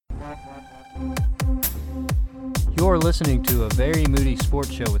You're listening to a Very Moody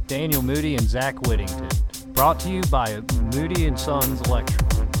Sports Show with Daniel Moody and Zach Whittington, brought to you by Moody and Sons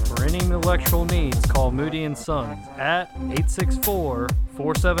Electrical. For any electrical needs, call Moody and Sons at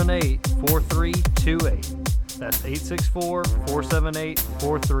 864-478-4328. That's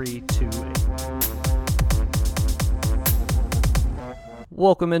 864-478-4328.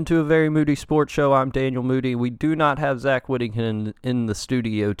 Welcome into a Very Moody Sports Show. I'm Daniel Moody. We do not have Zach Whittington in the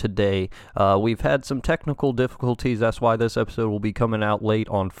studio today. We've had some technical difficulties. That's why this episode will be coming out late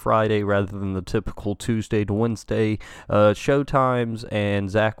on Friday rather than the typical Tuesday to Wednesday show times,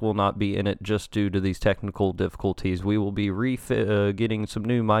 and Zach will not be in it just due to these technical difficulties. We will be getting some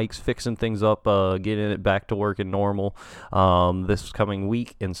new mics, fixing things up, getting it back to working normal this coming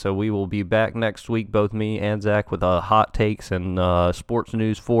week, and so we will be back next week, both me and Zach, with hot takes and sports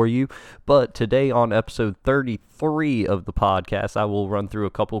news for you. But today on episode 33 of the podcast, I will run through a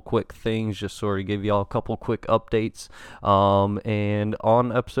couple quick things, just sort of give y'all a couple quick updates. And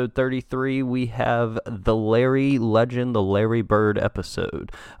on episode 33, we have the Larry Legend, the Larry Bird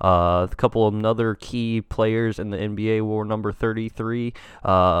episode. A couple of other key players in the NBA wore number 33,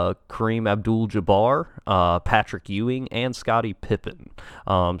 Kareem Abdul-Jabbar, Patrick Ewing, and Scottie Pippen.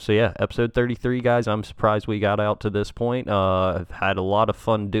 So yeah, episode 33, guys. I'm surprised we got out to this point. I've had a lot of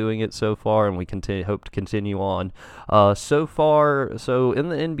fun doing it so far, and we hope to continue on. So in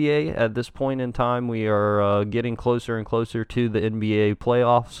the NBA at this point in time, we are getting closer and closer to the NBA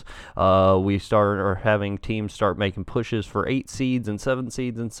playoffs. We are having teams start making pushes for 8 seeds and 7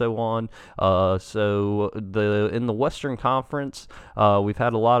 seeds and so on. In the Western Conference, we've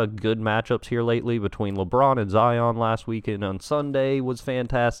had a lot of good matchups here lately between LeBron and Zion. Last weekend on Sunday was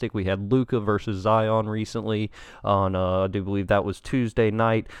fantastic. We had Luka versus Zion recently on I do believe that was Tuesday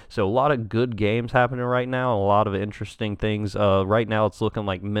night. So a lot of good games happening right now, a lot of interesting things. Right now it's looking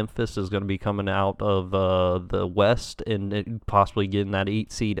like Memphis is going to be coming out of the West and possibly getting that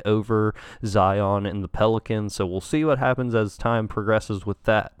 8 seed over Zion and the Pelicans. So we'll see what happens as time progresses with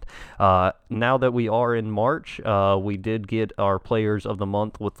that. Now that we are in March, we did get our players of the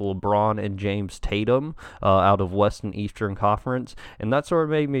month with LeBron and James Tatum out of West and Eastern Conference, and that sort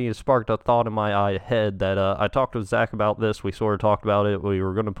of made me sparked a thought in my head that I talked with Zach about this. We sort of talked about it. We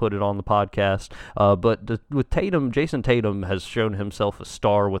were going to put it on the podcast, but with Tatum, Jason Tatum has shown himself a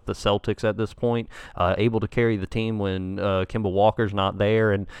star with the Celtics at this point, able to carry the team when Kemba Walker's not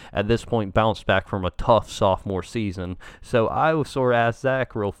there, and at this point bounced back from a tough sophomore season. So I was sort of asked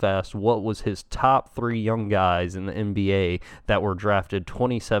Zach real fast, what was his top 3 young guys in the NBA that were drafted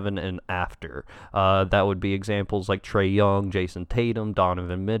 27 and after? That would be examples like Trae Young, Jason Tatum,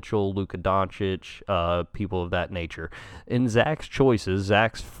 Donovan Mitchell, Luka Doncic, people of that nature. In Zach's choices,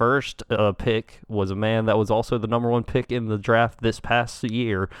 Zach's first pick was a man that was also the number 1 pick in the draft this past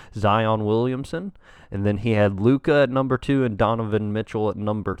year, Zion Williamson. And then he had Luka at number 2 and Donovan Mitchell at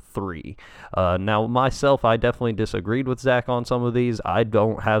number 3. Now, myself, I definitely disagreed with Zach on some of these. I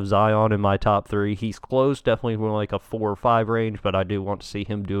don't have Zion in my top 3. He's close, definitely more like a 4 or 5 range, but I do want to see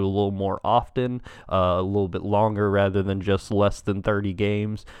him do a little more often, a little bit longer rather than just less than 30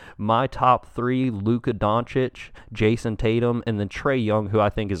 games. My top 3, Luka Doncic, Jason Tatum, and then Trae Young, who I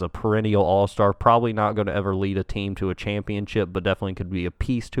think is a perennial all-star. Probably not going to ever lead a team to a championship, but definitely could be a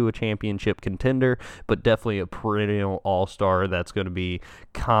piece to a championship contender. But definitely a perennial all-star that's going to be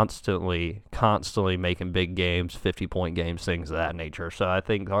constantly making big games, 50-point games, things of that nature. So I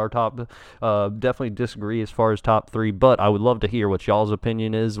think our top, definitely disagree as far as top 3, but I would love to hear what y'all's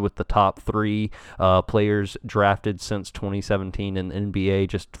opinion is with the top 3 players drafted since 2017 in the NBA.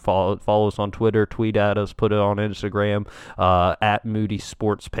 Just follow us on Twitter, tweet at us, put it on Instagram, at Moody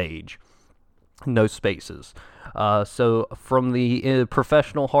Sports page. No spaces. So from the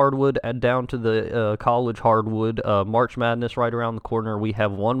professional hardwood down to the college hardwood, March Madness right around the corner. We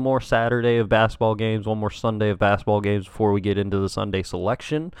have one more Saturday of basketball games, one more Sunday of basketball games before we get into the Sunday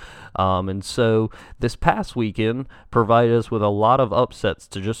selection. And so this past weekend provided us with a lot of upsets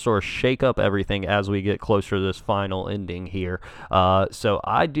to just sort of shake up everything as we get closer to this final ending here. So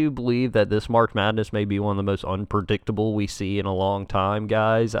I do believe that this March Madness may be one of the most unpredictable we see in a long time,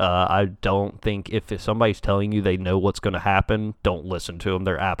 guys. I don't think if somebody's telling you they know what's going to happen, don't listen to them.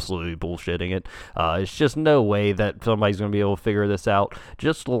 They're absolutely bullshitting it. It's just no way that somebody's going to be able to figure this out.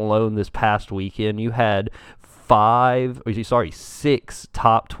 Just alone this past weekend, you had six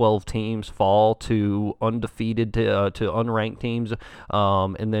top 12 teams fall to undefeated to unranked teams,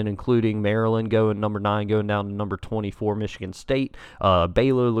 and then including Maryland going number 9, going down to number 24, Michigan State,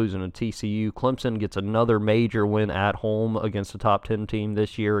 Baylor losing to TCU, Clemson gets another major win at home against a top 10 team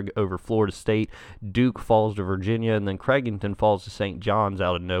this year over Florida State, Duke falls to Virginia, and then Creighton falls to St. John's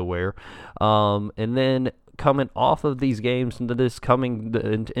out of nowhere, and then coming off of these games into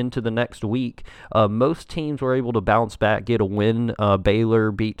the next week, most teams were able to bounce back, get a win.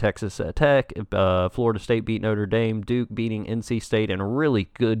 Baylor beat Texas Tech, Florida State beat Notre Dame, Duke beating NC State in a really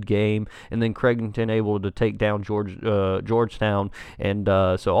good game, and then Creighton able to take down Georgetown, and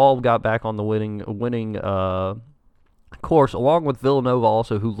so all got back on the winning course, along with Villanova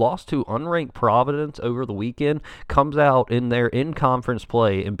also, who lost to unranked Providence over the weekend, comes out in their in-conference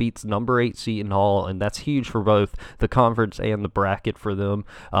play and beats number 8 Seton Hall, and that's huge for both the conference and the bracket for them.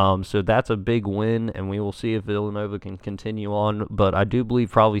 So that's a big win, and we will see if Villanova can continue on, but I do believe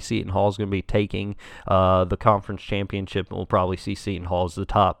probably Seton Hall is going to be taking the conference championship, and we'll probably see Seton Hall as the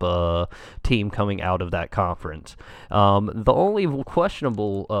top team coming out of that conference. The only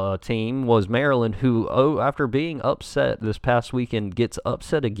questionable team was Maryland, who, after being upset this past weekend, gets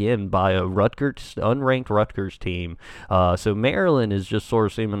upset again by a unranked Rutgers team. So Maryland is just sort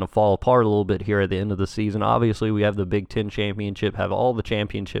of seeming to fall apart a little bit here at the end of the season. Obviously, we have the Big Ten championship, have all the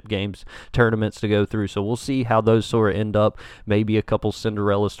championship games, tournaments to go through. So we'll see how those sort of end up. Maybe a couple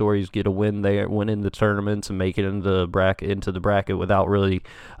Cinderella stories get a win there, win in the tournaments, and make it into the bracket without really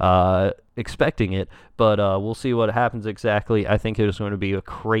expecting it, but we'll see what happens exactly. I think it is going to be a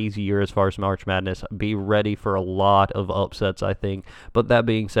crazy year as far as March Madness. Be ready for a lot of upsets, I think. But that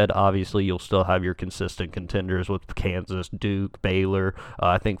being said, obviously you'll still have your consistent contenders with Kansas, Duke, Baylor.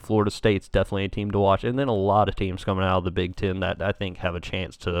 I think Florida State's definitely a team to watch, and then a lot of teams coming out of the Big Ten that I think have a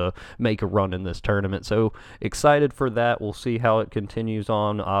chance to make a run in this tournament. So excited for that. We'll see how it continues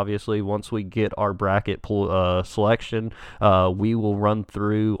on. Obviously, once we get our bracket selection, we will run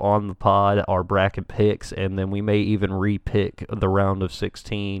through on the pod our bracket picks, and then we may even re-pick the round of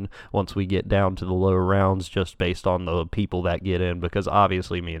 16 once we get down to the lower rounds, just based on the people that get in, because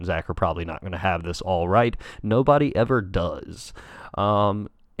obviously me and Zach are probably not going to have this all right. Nobody ever does.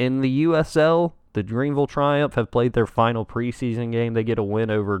 In the USL, the Greenville Triumph have played their final preseason game. They get a win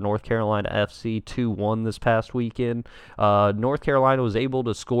over North Carolina FC 2-1 this past weekend. North Carolina was able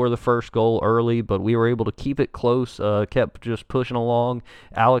to score the first goal early, but we were able to keep it close, kept just pushing along.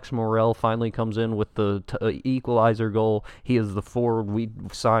 Alex Morel finally comes in with the equalizer goal. He is the forward we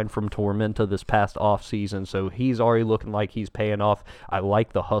signed from Tormenta this past offseason, so he's already looking like he's paying off. I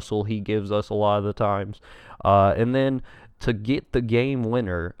like the hustle he gives us a lot of the times. And then to get the game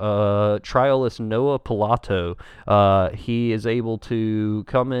winner, trialist Noah Pilato, he is able to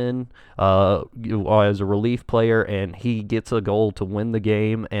come in as a relief player, and he gets a goal to win the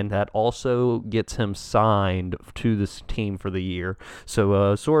game, and that also gets him signed to this team for the year.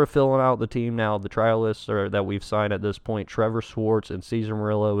 So sort of filling out the team now. The trialists that we've signed at this point: Trevor Swartz and Cesar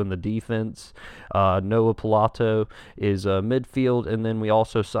Murillo in the defense. Noah Pilato is midfield, and then we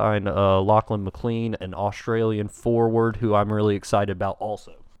also signed Lachlan McLean, an Australian forward who I'm really excited about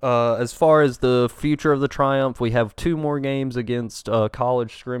also. As far as the future of the Triumph, we have 2 more games against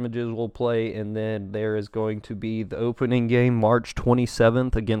college scrimmages we'll play, and then there is going to be the opening game March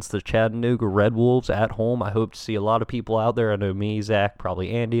 27th against the Chattanooga Red Wolves at home. I hope to see a lot of people out there. I know me, Zach,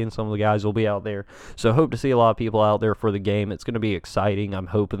 probably Andy, and some of the guys will be out there. So I hope to see a lot of people out there for the game. It's going to be exciting. I'm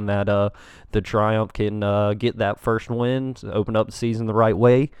hoping that the Triumph can get that first win, open up the season the right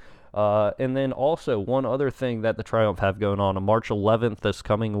way. And then also one other thing that the Triumph have going on March 11th this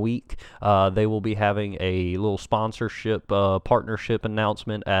coming week, they will be having a little sponsorship partnership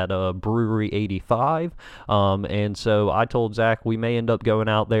announcement at Brewery 85, and so I told Zach we may end up going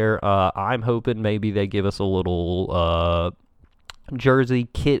out there. I'm hoping maybe they give us a little jersey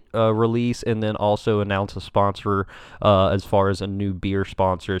kit release, and then also announce a sponsor as far as a new beer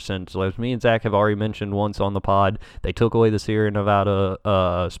sponsor, since as me and Zach have already mentioned once on the pod, they took away the Sierra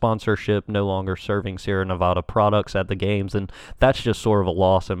Nevada sponsorship, no longer serving Sierra Nevada products at the games, and that's just sort of a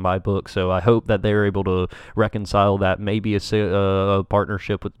loss in my book. So I hope that they're able to reconcile that, maybe a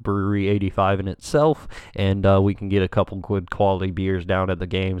partnership with Brewery 85 in itself, and we can get a couple good quality beers down at the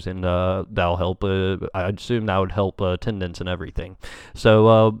games, and that'll help. I'd assume that would help attendance and everything.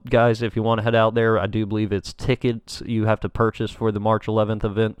 So, guys, if you want to head out there, I do believe it's tickets you have to purchase for the March 11th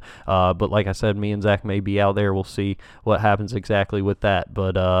event. But like I said, me and Zach may be out there. We'll see what happens exactly with that.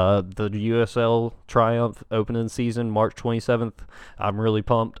 But the USL Triumph opening season, March 27th, I'm really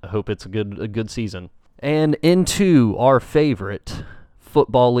pumped. I hope it's a good season. And into our favorite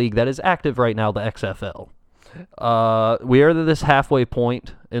football league that is active right now, the XFL. We are at this halfway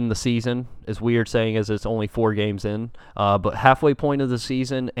point in the season. It's weird saying as it's only 4 games in, but halfway point of the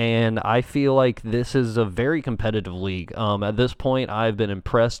season, and I feel like this is a very competitive league. At this point, I've been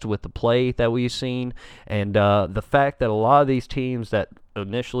impressed with the play that we've seen, and the fact that a lot of these teams that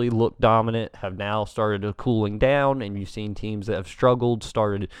initially looked dominant have now started cooling down, and you've seen teams that have struggled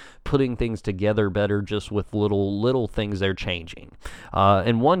started putting things together better just with little things they're changing.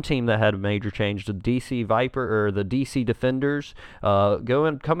 And one team that had a major change, the DC Defenders,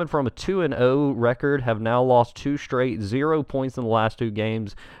 coming from a 2-0 record, have now lost 2 straight, 0 points in the last 2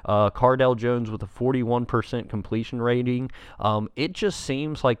 games. Cardell Jones with a 41% completion rating. It just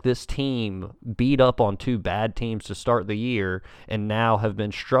seems like this team beat up on 2 bad teams to start the year, and now have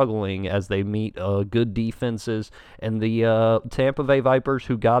been struggling as they meet good defenses. And the Tampa Bay Vipers,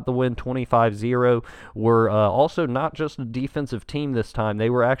 who got the win 25-0, were also not just a defensive team this time. They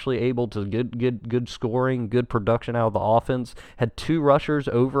were actually able to get good scoring, good production out of the offense. Had 2 rushers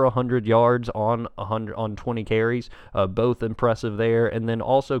over 100 yards on 20 carries, both impressive there. And then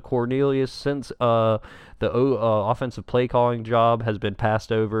also Cornelius, since the offensive play calling job has been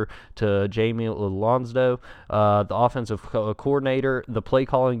passed over to Jamie Alonso, the offensive coordinator. The play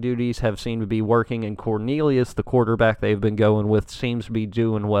calling duties have seemed to be working, and Cornelius, the quarterback they've been going with, seems to be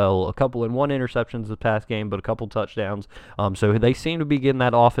doing well. A couple and 1 interceptions the past game, but a couple touchdowns. So they seem to be getting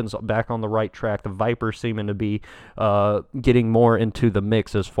that offense back on the right track. The Vipers seeming to be getting more into the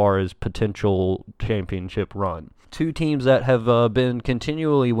mix as far as potential championship run. 2 teams that have been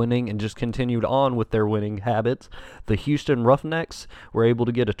continually winning and just continued on with their winning habits. The Houston Roughnecks were able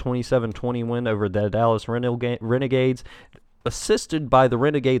to get a 27-20 win over the Dallas Renegades, assisted by the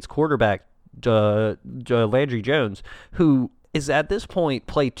Renegades quarterback, Landry Jones, who is at this point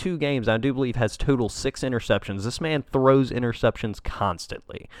played 2 games. I do believe has total 6 interceptions. This man throws interceptions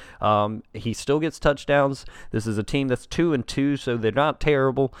constantly. He still gets touchdowns. This is a team that's 2-2, so they're not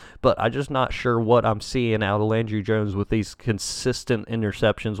terrible, but I'm just not sure what I'm seeing out of Landry Jones with these consistent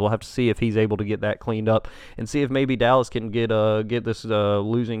interceptions. We'll have to see if he's able to get that cleaned up and see if maybe Dallas can get this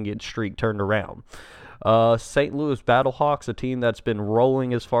losing streak turned around. St. Louis Battlehawks, a team that's been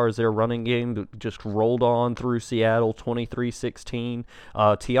rolling as far as their running game, just rolled on through Seattle 23-16.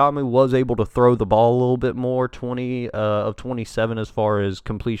 Tiamu was able to throw the ball a little bit more, 20 of 27 as far as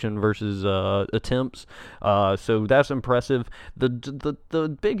completion versus attempts. So that's impressive.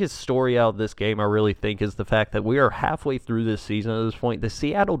 The biggest story out of this game, I really think, is the fact that we are halfway through this season at this point. The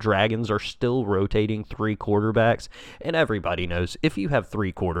Seattle Dragons are still rotating 3 quarterbacks, and everybody knows if you have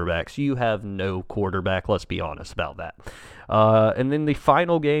 3 quarterbacks, you have no quarterback. Let's be honest about that. And then the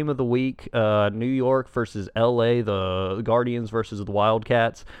final game of the week, New York versus LA, the Guardians versus the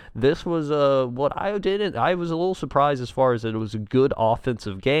Wildcats. This was what I didn't. I was a little surprised as far as it was a good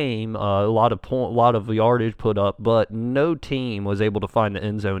offensive game, a lot of yardage put up, but no team was able to find the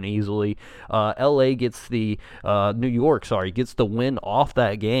end zone easily. LA gets the New York, gets the win off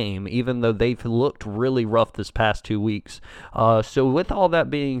that game, even though they've looked really rough this past 2 weeks. So with all that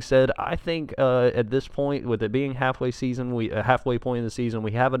being said, I think at this point, with it being halfway point in the season,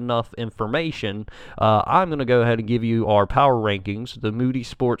 we have enough information. I'm going to go ahead and give you our power rankings, the Moody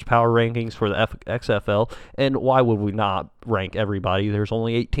Sports power rankings for the XFL, and why would we not rank everybody? There's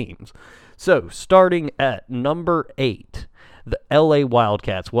only 8 teams. So, starting at number 8, the LA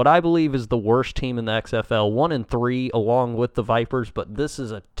Wildcats, what I believe is the worst team in the XFL, 1-3 along with the Vipers, but this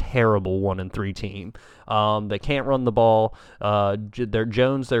is a terrible 1-3 team. They can't run the ball.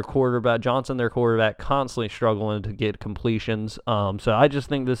 Johnson, their quarterback, constantly struggling to get completions. So I just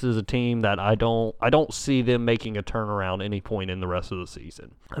think this is a team that I don't see them making a turnaround any point in the rest of the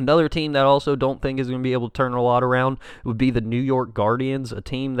season. Another team that I also don't think is going to be able to turn a lot around would be the New York Guardians, a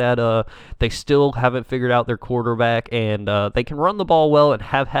team that they still haven't figured out their quarterback, and they can run the ball well and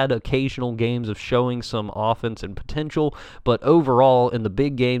have had occasional games of showing some offense and potential, but overall in the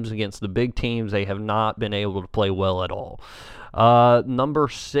big games against the big teams, they have not been able to play well at all. Number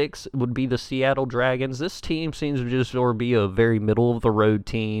 6 would be the Seattle Dragons. This team seems to just be a very middle-of-the-road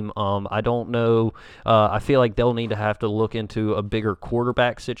team. I don't know. I feel like they'll need to have to look into a bigger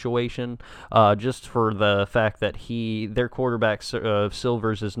quarterback situation, just for the fact that their quarterback,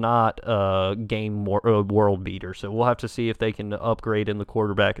 Silvers, is not a game world beater. So we'll have to see if they can upgrade in the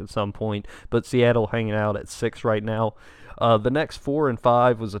quarterback at some point. But Seattle hanging out at 6 right now. The next 4 and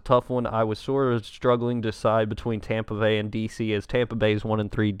 5 was a tough one. I was sort of struggling to decide between Tampa Bay and DC, as Tampa Bay is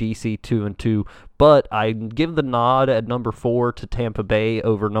 1-3, DC 2-2. but I give the nod at number 4 to Tampa Bay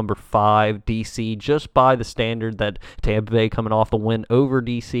over number 5, DC, just by the standard that Tampa Bay coming off the win over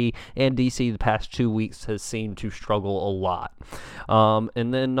DC, and DC the past 2 weeks has seemed to struggle a lot.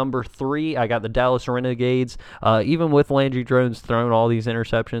 And then number 3, I got the Dallas Renegades. Even with Landry Jones throwing all these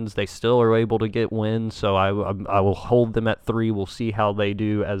interceptions, they still are able to get wins, so I will hold them at 3. We'll see how they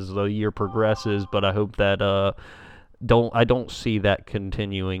do as the year progresses, but I hope that I don't see that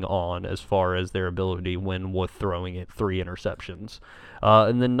continuing on as far as their ability when with throwing it 3 interceptions.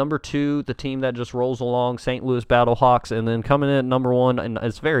 And then number 2, the team that just rolls along, St. Louis Battlehawks, and then coming in at number 1, and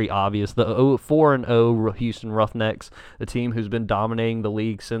it's very obvious, the 4-0 Houston Roughnecks, the team who's been dominating the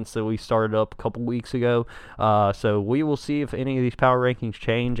league since we started up a couple weeks ago. So we will see if any of these power rankings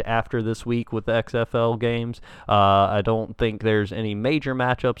change after this week with the XFL games. I don't think there's any major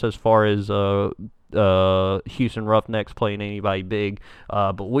matchups as far as Houston Roughnecks playing anybody big,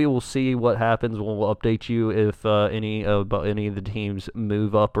 but we will see what happens. We'll update you if any of the teams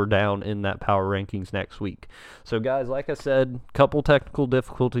move up or down in that power rankings next week. So guys, like I said, couple technical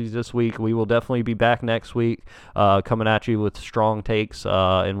difficulties this week. We will definitely be back next week coming at you with strong takes,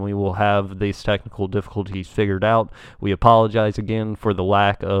 and we will have these technical difficulties figured out. We apologize again for the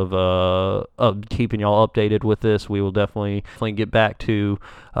lack of keeping y'all updated with this. We will definitely get back to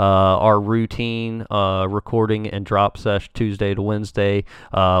our routine recording and drop sesh Tuesday to Wednesday.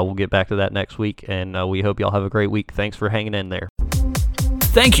 We'll get back to that next week, and we hope y'all have a great week. Thanks for hanging in there.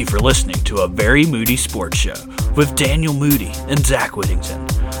 Thank you for listening to a Very Moody Sports Show with Daniel Moody and Zach Whittington.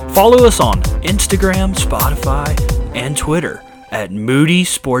 Follow us on Instagram, Spotify, and Twitter at Moody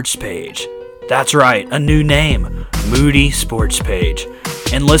Sports Page. That's right, a new name, Moody Sports Page.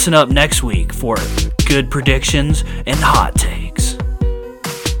 And listen up next week for good predictions and hot takes.